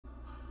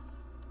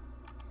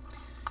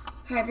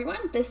Hi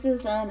everyone, this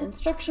is an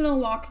instructional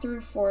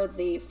walkthrough for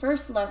the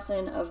first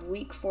lesson of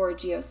week 4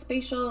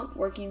 geospatial,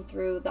 working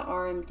through the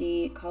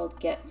RMD called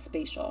Get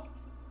Spatial.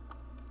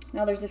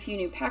 Now there's a few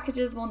new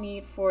packages we'll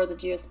need for the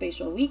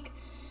geospatial week.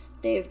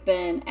 They've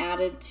been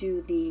added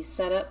to the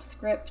setup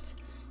script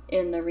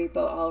in the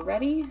repo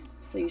already,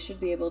 so you should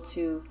be able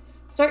to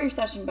start your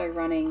session by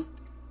running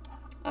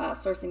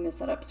sourcing the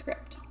setup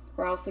script.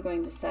 We're also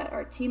going to set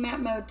our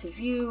TMAP mode to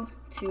view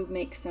to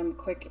make some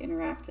quick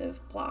interactive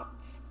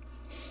plots.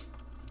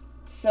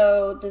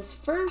 So this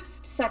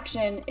first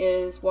section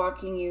is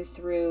walking you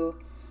through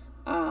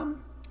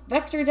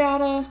vector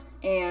data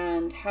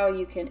and how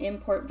you can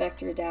import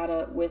vector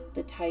data with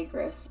the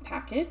Tigris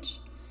package.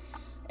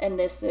 And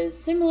this is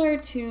similar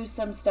to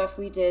some stuff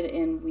we did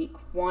in week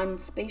 1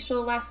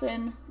 spatial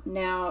lesson.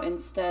 Now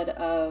instead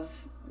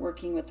of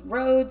working with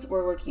roads,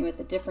 we're working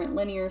with a different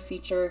linear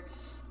feature,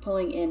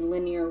 pulling in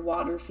linear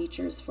water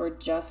features for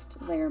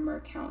just Larimer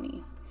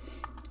County.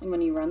 And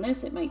when you run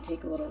this, it might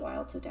take a little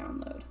while to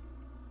download.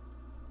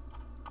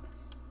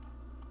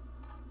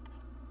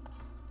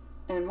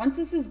 And once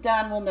this is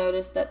done, we'll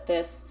notice that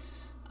this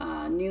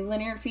new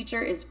linear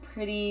feature is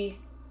pretty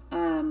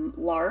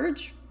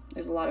large.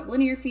 There's a lot of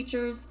linear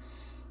features.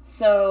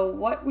 So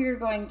what we're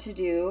going to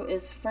do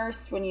is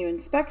first, when you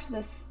inspect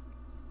this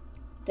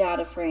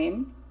data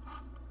frame,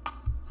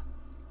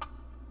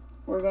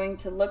 we're going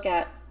to look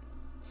at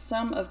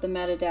some of the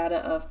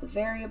metadata of the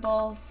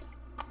variables.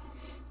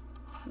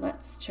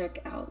 Let's check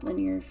out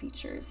linear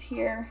features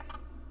here.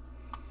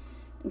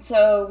 And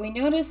so we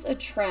notice a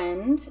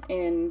trend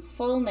in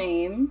full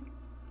name.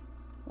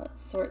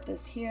 Let's sort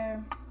this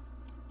here.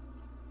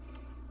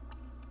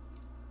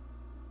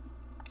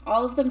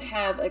 All of them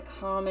have a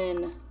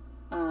common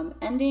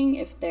ending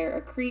if they're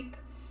a creek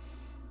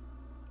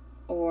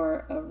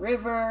or a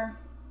river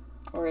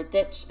or a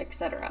ditch,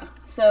 etc.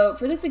 So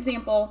for this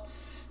example,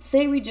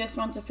 say we just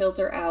want to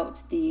filter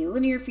out the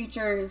linear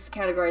features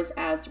categorized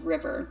as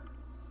river.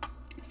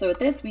 So with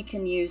this, we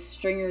can use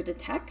stringer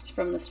detect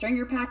from the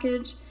stringer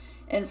package.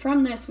 And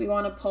from this, we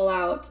want to pull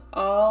out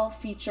all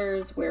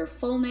features where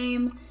full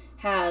name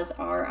has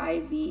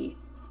RIV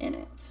in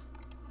it.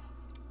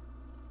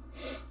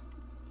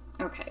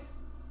 Okay.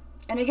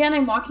 And again,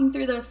 I'm walking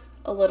through this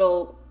a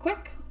little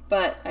quick,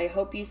 but I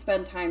hope you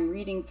spend time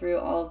reading through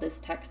all of this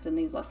text in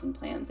these lesson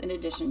plans in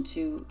addition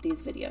to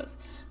these videos.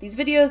 These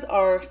videos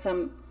are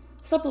some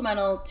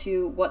supplemental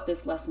to what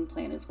this lesson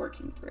plan is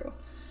working through.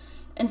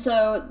 And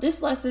so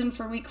this lesson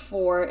for week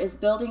 4 is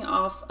building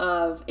off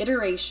of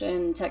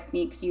iteration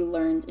techniques you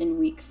learned in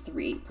week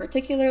 3.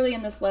 Particularly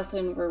in this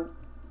lesson, we're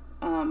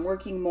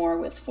working more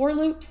with for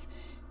loops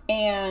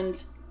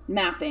and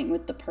mapping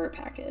with the per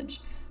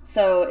package.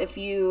 So if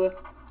you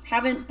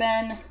haven't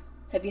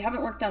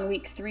worked on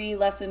week 3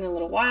 lesson in a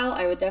little while,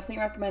 I would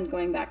definitely recommend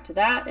going back to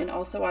that and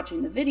also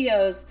watching the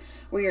videos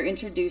where you're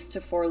introduced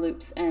to for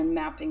loops and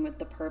mapping with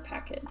the per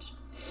package.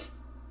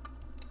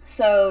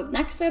 So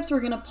next steps,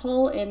 we're going to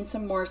pull in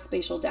some more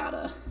spatial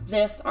data.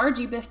 This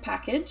RGBIF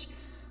package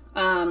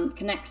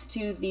connects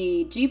to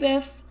the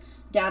GBIF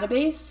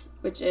database,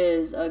 which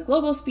is a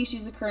global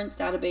species occurrence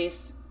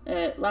database.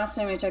 Last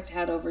time I checked, it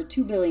had over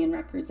 2 billion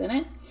records in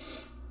it.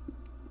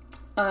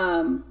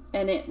 And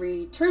it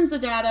returns the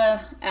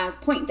data as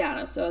point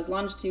data, so as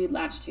longitude,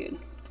 latitude.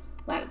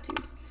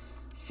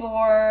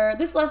 For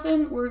this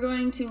lesson, we're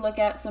going to look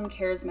at some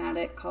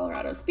charismatic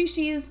Colorado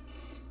species.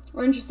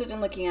 We're interested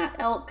in looking at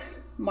elk,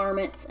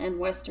 marmots, and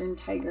western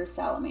tiger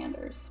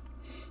salamanders.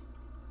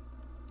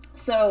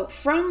 So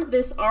from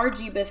this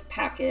RGBIF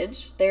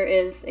package, there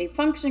is a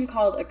function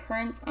called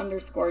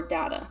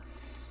occurrence_data.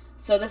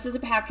 So this is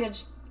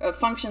a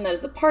function that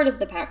is a part of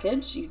the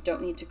package. You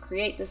don't need to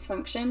create this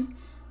function.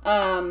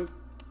 And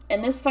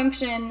this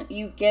function,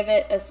 you give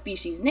it a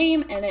species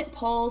name and it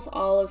pulls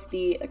all of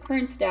the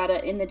occurrence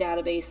data in the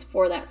database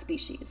for that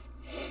species.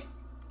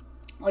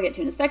 I'll get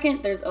to in a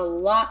second. There's a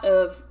lot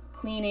of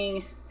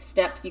cleaning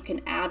steps you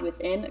can add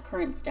within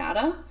occurrence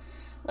data.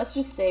 Let's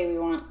just say we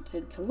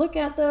wanted to look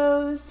at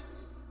those.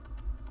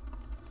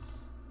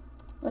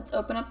 Let's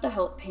open up the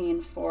help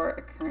pane for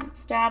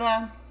occurrence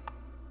data.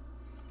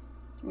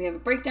 We have a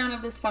breakdown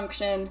of this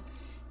function,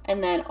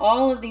 and then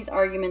all of these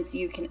arguments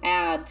you can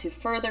add to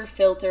further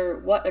filter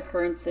what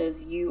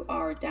occurrences you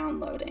are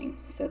downloading.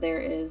 So there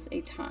is a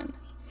ton.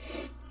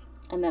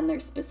 And then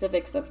there's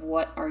specifics of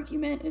what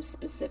argument is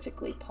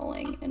specifically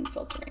pulling and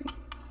filtering.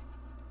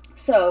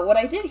 So what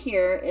I did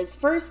here is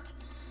first,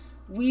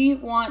 we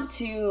want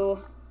to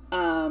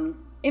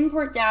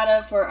import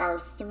data for our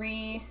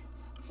 3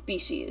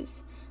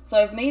 species. So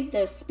I've made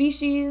this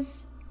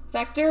species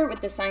vector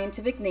with the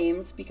scientific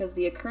names because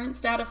the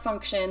occurrence data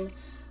function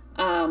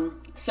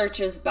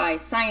searches by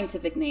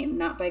scientific name,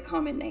 not by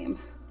common name.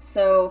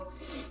 So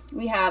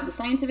we have the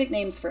scientific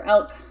names for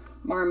elk,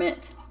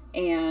 marmot,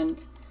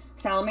 and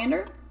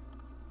salamander.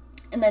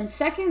 And then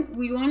second,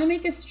 we want to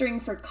make a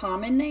string for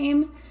common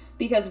name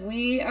because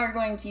we are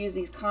going to use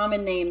these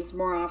common names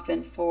more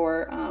often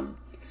for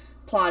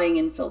plotting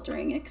and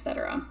filtering,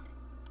 etc.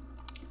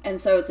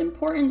 And so it's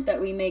important that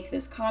we make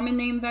this common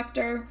name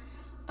vector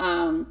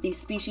these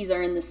species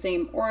are in the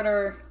same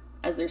order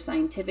as their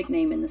scientific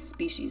name in the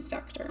species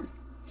vector.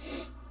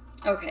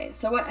 Okay,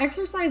 so what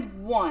exercise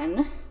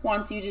 1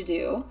 wants you to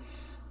do,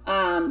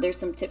 there's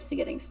some tips to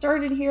getting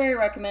started here I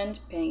recommend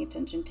paying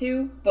attention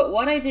to, but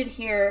what I did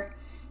here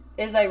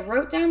is I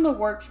wrote down the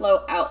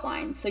workflow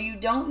outline, so you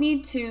don't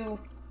need to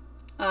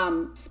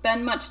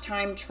spend much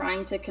time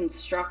trying to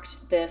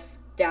construct this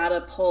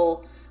data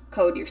pull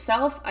code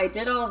yourself. I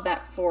did all of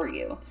that for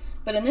you,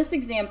 but in this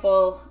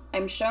example,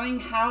 I'm showing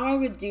how I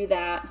would do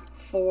that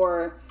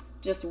for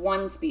just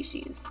one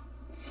species.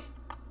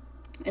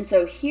 And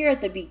so here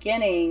at the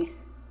beginning,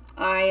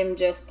 I am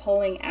just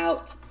pulling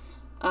out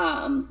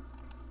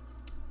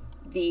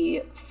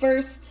the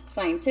first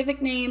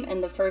scientific name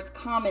and the first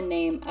common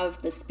name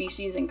of the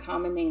species and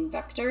common name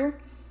vector.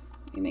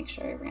 Let me make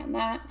sure I ran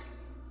that.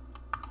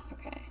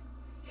 Okay.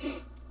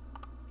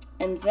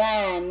 And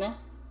then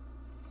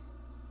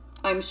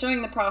I'm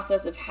showing the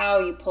process of how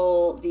you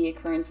pull the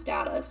occurrence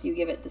data. So you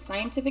give it the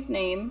scientific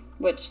name,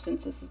 which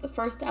since this is the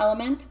first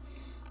element,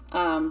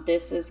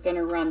 this is going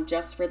to run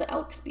just for the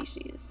elk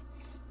species.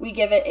 We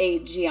give it a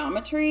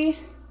geometry,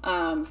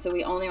 so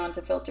we only want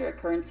to filter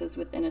occurrences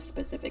within a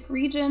specific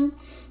region.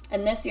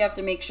 And this you have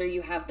to make sure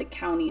you have the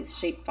county's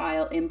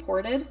shapefile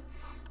imported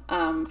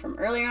from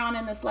earlier on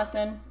in this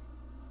lesson.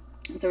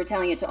 And so we're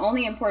telling it to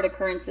only import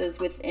occurrences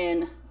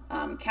within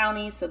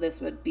counties, so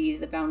this would be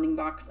the bounding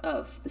box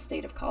of the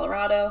state of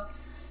Colorado.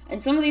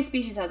 And some of these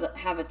species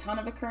have a ton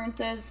of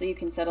occurrences, so you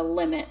can set a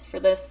limit. For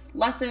this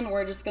lesson,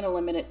 we're just going to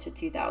limit it to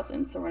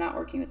 2,000, so we're not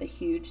working with a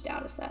huge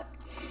data set.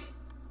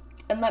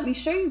 And let me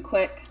show you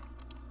quick.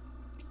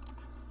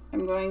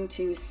 I'm going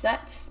to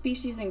set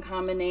species and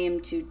common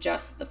name to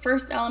just the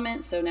first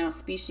element, so now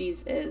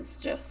species is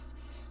just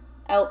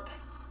elk.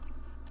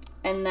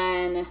 And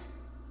then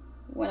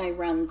when I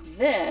run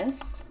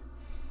this,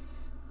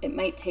 it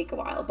might take a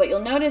while, but you'll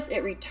notice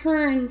it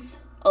returns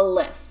a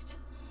list.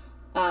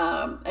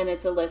 And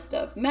it's a list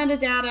of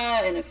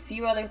metadata and a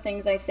few other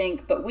things, I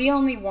think, but we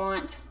only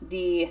want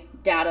the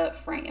data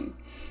frame.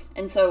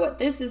 And so what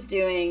this is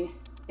doing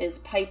is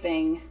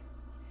piping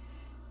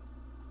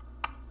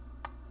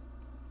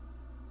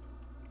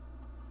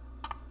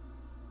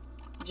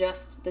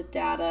just the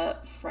data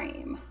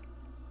frame.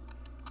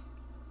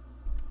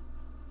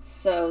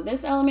 So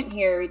this element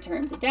here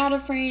returns a data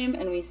frame,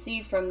 and we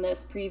see from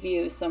this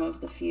preview some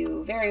of the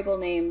few variable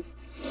names,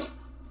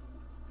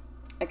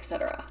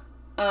 etc.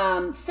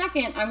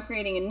 Second, I'm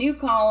creating a new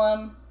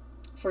column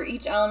for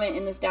each element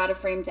in this data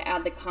frame to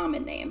add the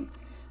common name,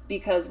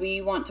 because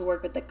we want to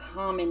work with the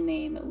common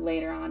name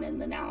later on in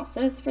the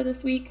analysis for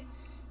this week.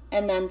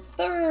 And then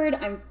third,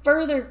 I'm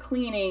further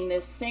cleaning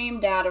this same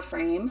data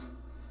frame.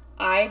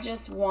 I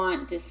just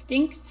want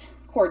distinct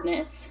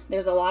coordinates.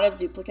 There's a lot of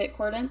duplicate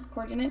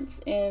coordinates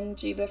in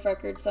GBIF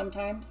records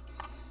sometimes.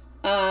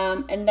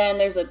 And then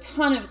there's a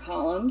ton of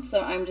columns,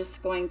 so I'm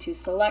just going to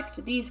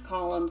select these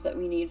columns that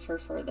we need for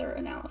further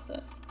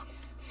analysis.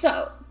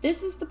 So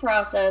this is the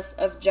process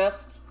of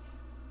just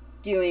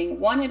doing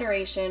one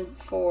iteration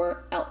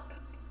for elk.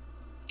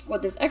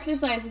 What this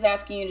exercise is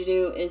asking you to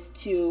do is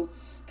to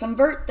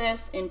convert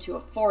this into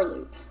a for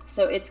loop.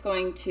 So it's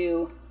going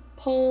to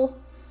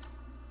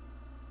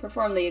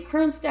perform the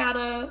occurrence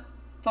data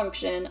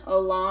function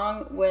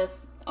along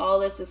with all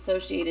this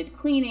associated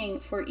cleaning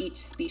for each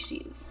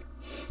species.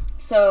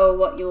 So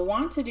what you'll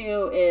want to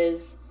do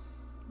is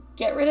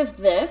get rid of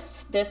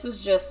this. This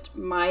was just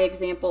my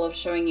example of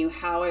showing you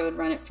how I would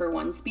run it for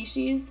one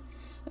species.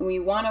 And we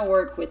want to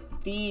work with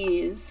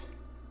these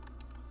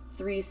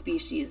 3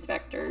 species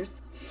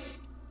vectors.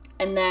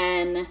 And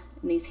then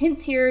in these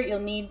hints here, you'll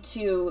need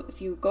to,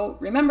 if you go,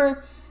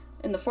 remember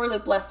in the for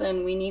loop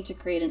lesson, we need to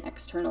create an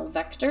external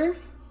vector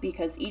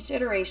because each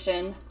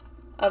iteration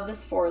of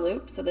this for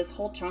loop, so this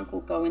whole chunk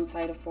will go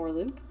inside a for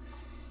loop.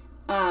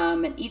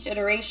 And each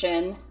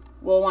iteration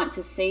we'll want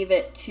to save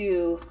it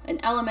to an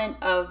element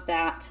of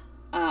that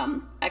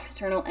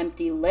external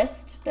empty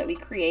list that we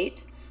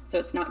create, so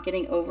it's not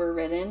getting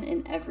overridden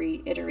in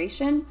every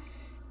iteration.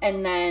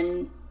 And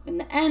then in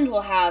the end,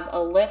 we'll have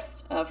a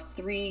list of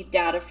 3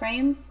 data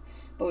frames,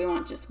 but we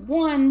want just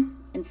one,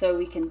 and so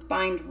we can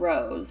bind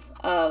rows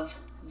of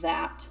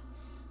that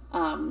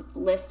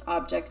list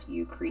object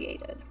you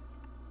created.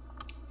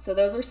 So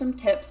those are some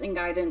tips and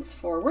guidance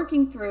for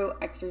working through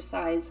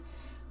exercise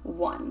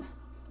 1.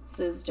 This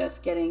is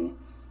just getting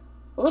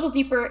a little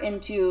deeper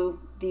into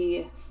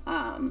the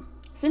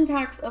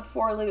syntax of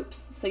for loops,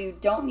 so you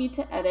don't need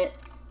to edit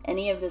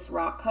any of this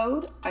raw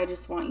code. I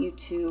just want you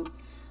to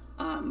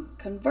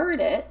convert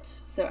it,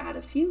 so add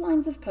a few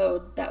lines of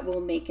code that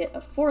will make it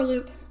a for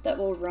loop that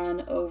will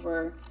run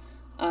over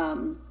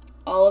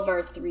all of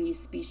our 3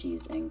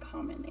 species and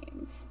common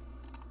names.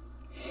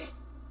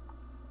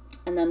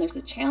 And then there's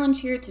a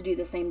challenge here to do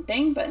the same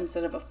thing, but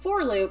instead of a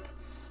for loop,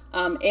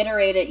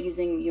 iterate it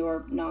using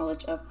your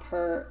knowledge of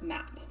per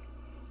map.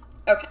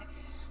 Okay,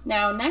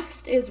 now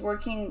next is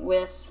working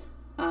with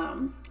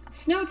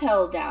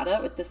SNOTEL data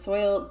with the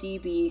soil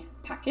DB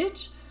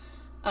package.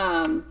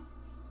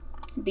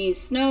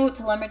 These snow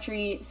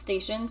telemetry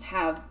stations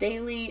have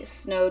daily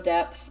snow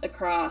depth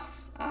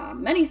across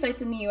many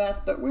sites in the US,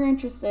 but we're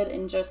interested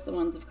in just the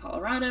ones of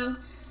Colorado.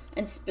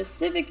 And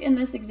specific in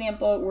this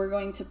example, we're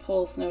going to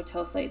pull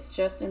SNOTEL sites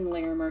just in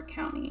Larimer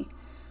County.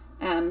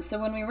 So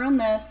when we run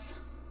this,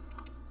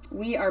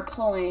 we are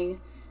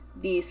pulling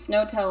the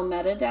SNOTEL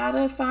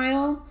metadata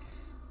file,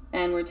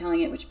 and we're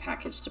telling it which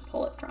package to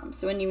pull it from.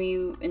 So when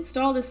you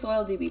install the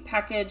SoilDB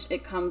package,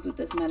 it comes with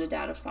this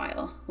metadata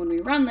file. When we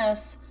run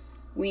this,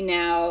 we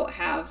now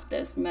have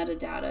this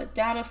metadata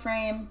data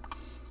frame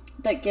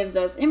that gives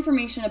us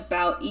information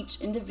about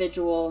each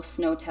individual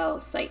SNOTEL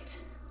site.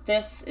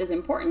 This is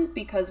important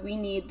because we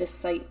need the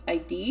site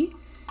ID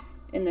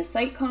in the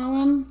site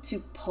column to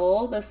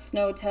pull the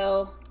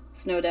SNOTEL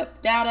snow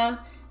depth data,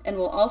 and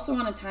we'll also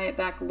want to tie it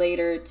back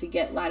later to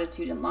get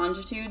latitude and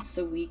longitude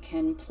so we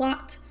can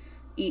plot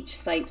each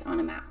site on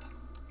a map.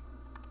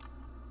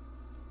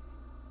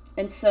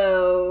 And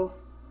so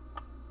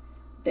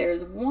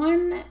there's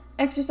one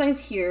exercise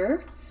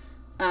here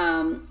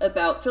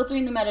about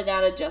filtering the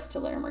metadata just to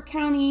Larimer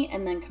County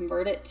and then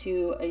convert it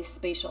to a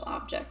spatial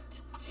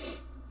object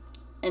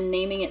and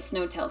naming it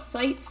SNOTEL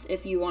sites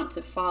if you want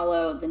to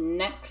follow the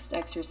next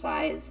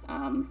exercise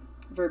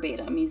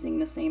verbatim using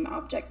the same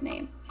object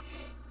name.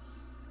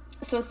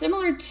 So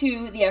similar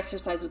to the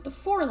exercise with the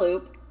for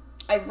loop,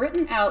 I've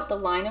written out the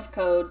line of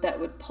code that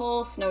would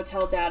pull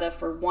SNOTEL data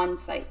for one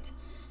site.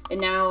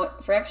 And now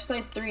for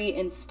exercise 3,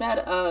 instead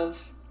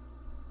of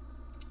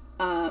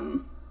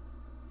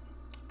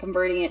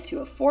converting it to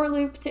a for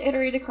loop to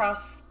iterate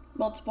across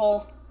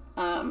multiple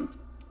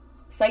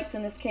sites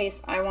in this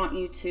case, I want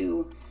you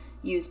to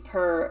use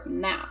per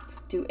map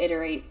to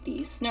iterate the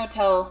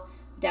SNOTEL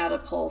data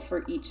pull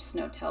for each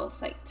SNOTEL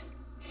site.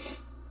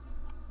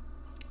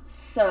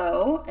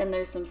 So, and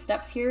there's some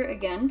steps here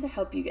again to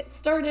help you get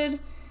started.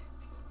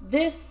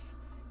 This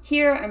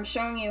here, I'm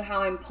showing you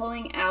how I'm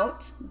pulling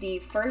out the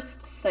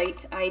first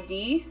site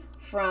ID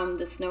from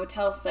the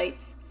SNOTEL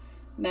sites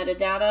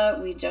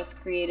metadata we just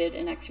created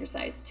in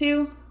exercise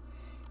 2.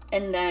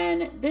 And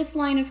then this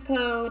line of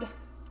code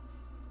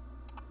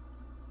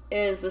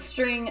is the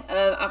string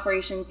of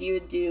operations you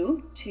would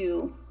do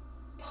to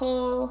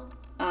pull.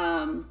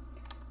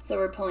 So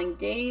we're pulling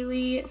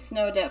daily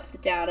snow depth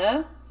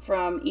data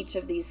from each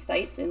of these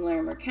sites in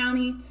Larimer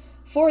County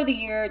for the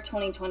year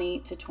 2020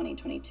 to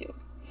 2022.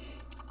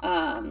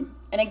 And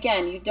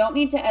again, you don't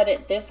need to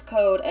edit this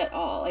code at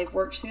all. I've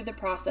worked through the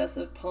process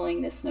of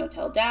pulling this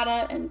SNOTEL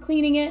data and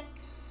cleaning it.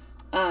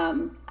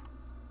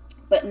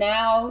 But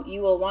now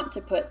you will want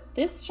to put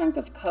this chunk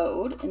of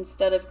code,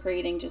 instead of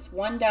creating just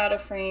one data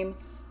frame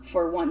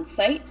for one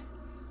site,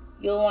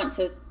 you'll want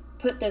to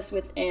put this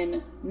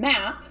within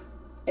map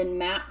and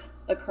map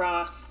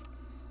across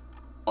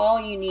all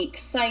unique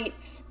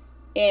sites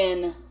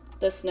in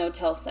the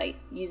SNOTEL site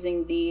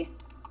using the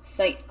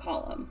site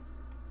column.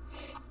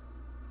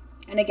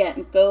 And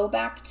again, go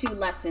back to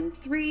lesson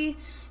 3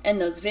 and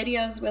those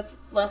videos with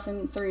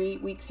lesson 3,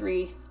 week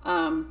 3,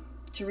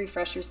 to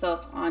refresh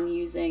yourself on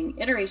using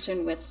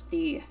iteration with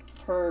the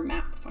per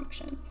map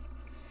functions.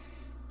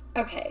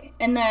 Okay,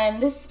 and then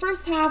this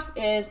first half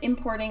is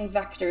importing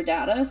vector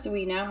data. So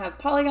we now have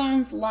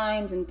polygons,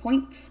 lines, and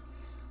points.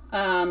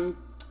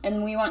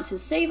 And we want to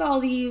save all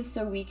these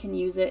so we can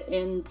use it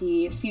in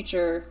the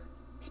future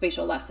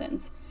spatial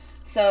lessons.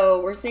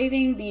 So we're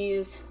saving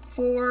these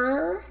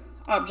 4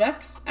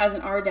 objects as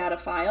an RData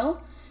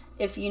file.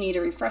 If you need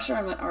a refresher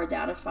on what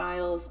RData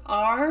files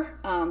are,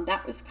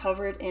 that was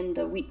covered in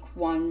the week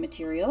 1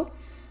 material.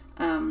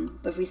 But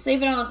if we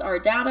save it all as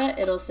RData,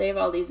 it'll save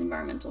all these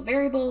environmental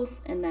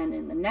variables, and then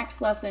in the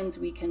next lessons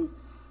we can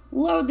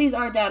load these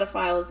RData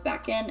files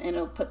back in and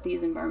it'll put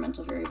these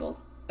environmental variables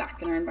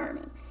back in our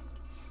environment.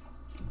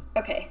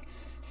 Okay,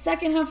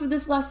 second half of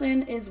this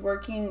lesson is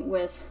working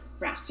with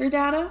raster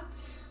data.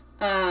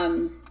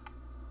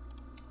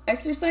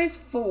 Exercise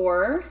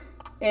 4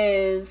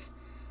 is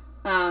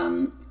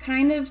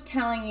kind of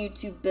telling you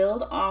to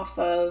build off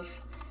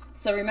of,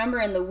 so remember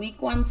in the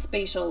week 1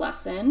 spatial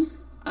lesson,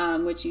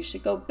 which you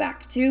should go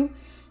back to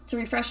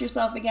refresh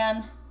yourself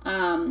again,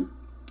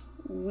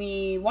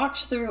 we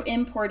walked through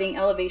importing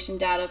elevation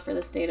data for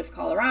the state of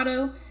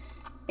Colorado,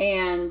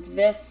 and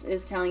this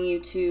is telling you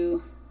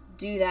to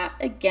do that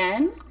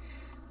again.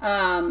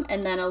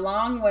 And then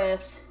along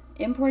with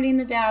importing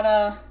the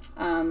data,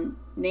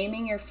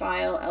 naming your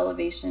file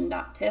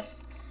elevation.tif,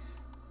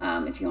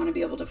 if you want to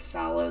be able to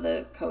follow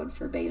the code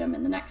verbatim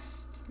in the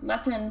next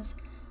lessons,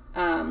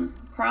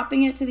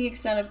 cropping it to the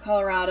extent of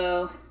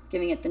Colorado,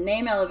 giving it the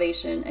name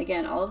elevation.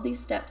 Again, all of these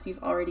steps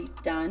you've already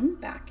done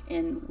back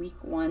in week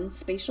 1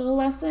 spatial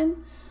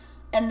lesson.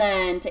 And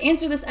then to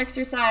answer this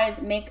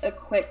exercise, make a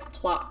quick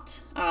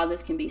plot.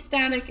 This can be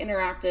static,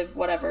 interactive,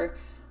 whatever,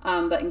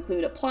 but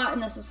include a plot in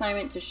this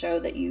assignment to show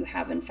that you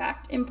have in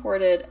fact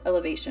imported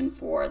elevation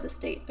for the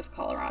state of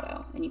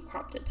Colorado and you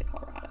cropped it to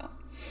Colorado.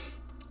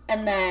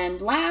 And then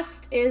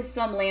last is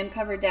some land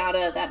cover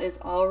data that is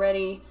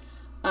already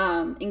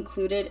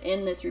included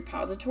in this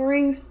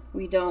repository.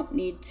 We don't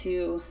need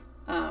to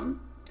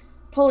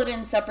pull it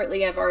in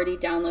separately. I've already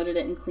downloaded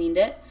it and cleaned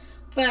it.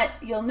 But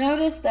you'll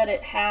notice that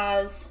it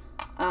has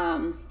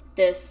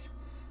this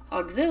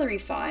auxiliary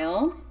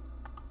file.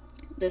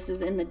 This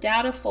is in the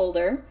data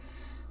folder.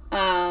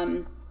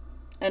 And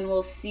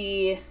we'll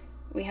see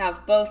we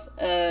have both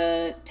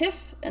a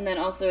TIFF and then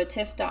also a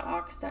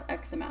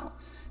tiff.aux.xml.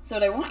 So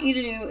what I want you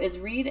to do is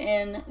read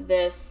in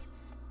this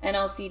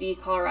NLCD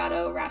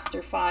Colorado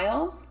raster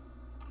file,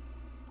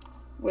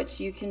 which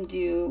you can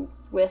do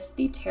with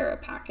the Terra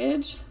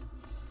package.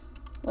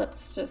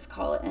 Let's just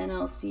call it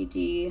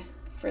NLCD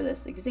for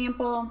this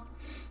example.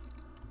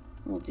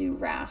 We'll do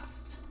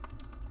rast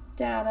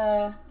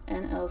data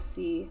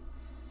NLCD.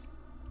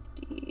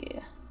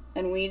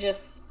 And we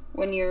just,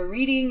 when you're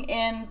reading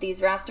in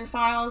these raster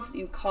files,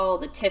 you call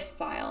the TIFF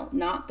file,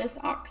 not this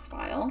aux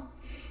file.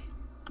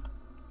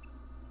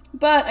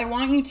 But I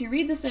want you to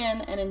read this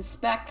in and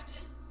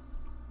inspect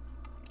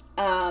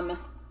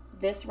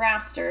this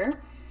raster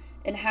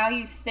and how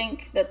you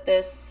think that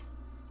this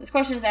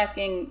question is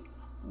asking,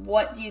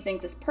 what do you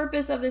think this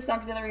purpose of this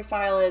auxiliary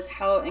file is,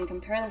 and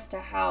compare this to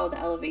how the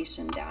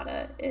elevation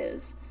data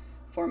is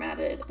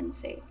formatted and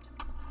saved.